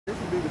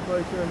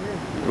place right here.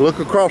 Look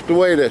across the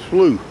way, that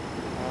slough.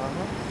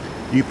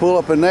 You pull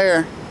up in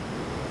there,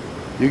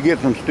 you get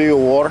some still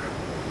water.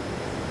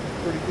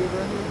 Pretty good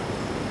right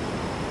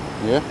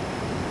here. Yeah.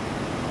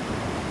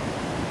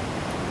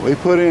 We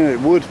put in at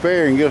Woods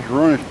Fair and get us a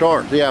running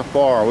start and see how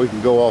far we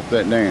can go off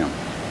that dam.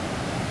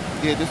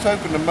 Yeah, just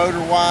open the motor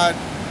wide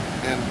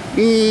and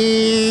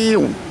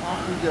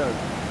off we go.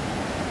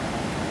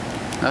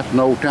 That's an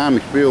old-timey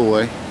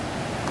spillway.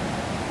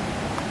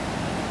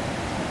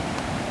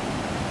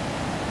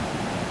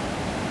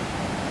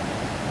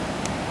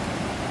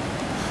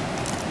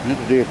 There's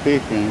a dead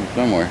fish in here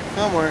somewhere.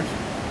 Somewhere.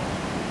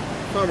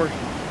 Summers.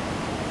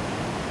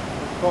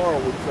 As Carl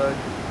would say.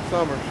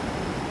 Summers.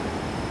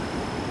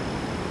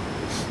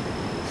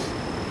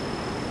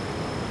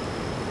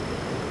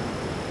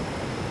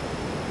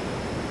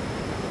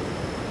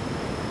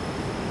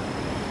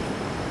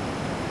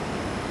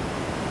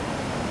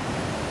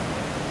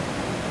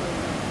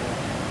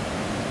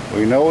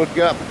 We know it's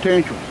got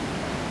potential.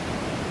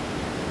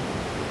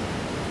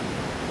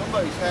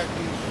 Somebody's hacked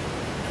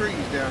these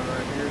trees down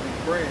right here,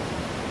 these branches.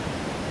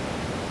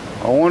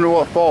 I wonder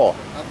what for.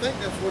 I think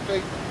that's what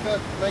they cut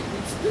to make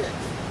these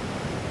sticks.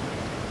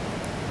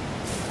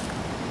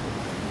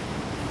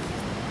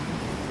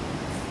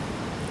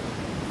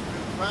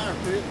 Fire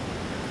pit.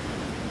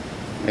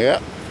 Yeah.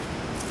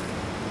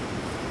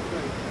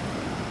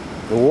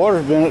 The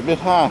water's been at this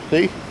high,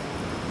 see? Yeah.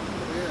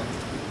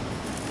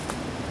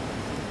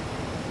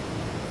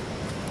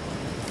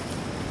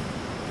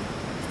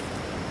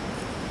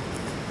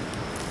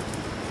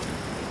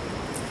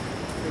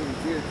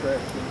 Deer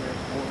tracks in there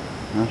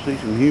somewhere. I see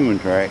some human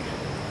tracks.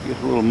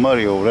 Gets a little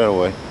muddy over that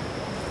way.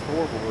 It's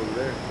horrible over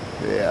there.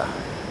 Yeah.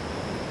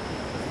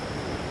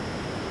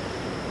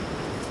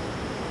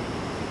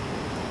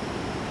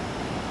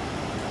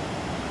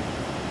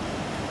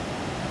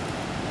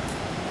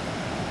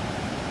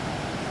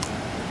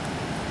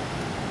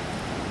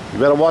 You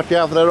better watch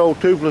out for that old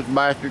toothless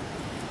bastard.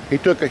 He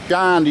took a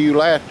shine to you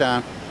last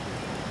time.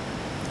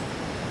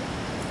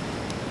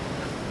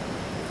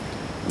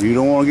 You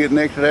don't want to get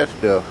next to that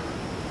stuff.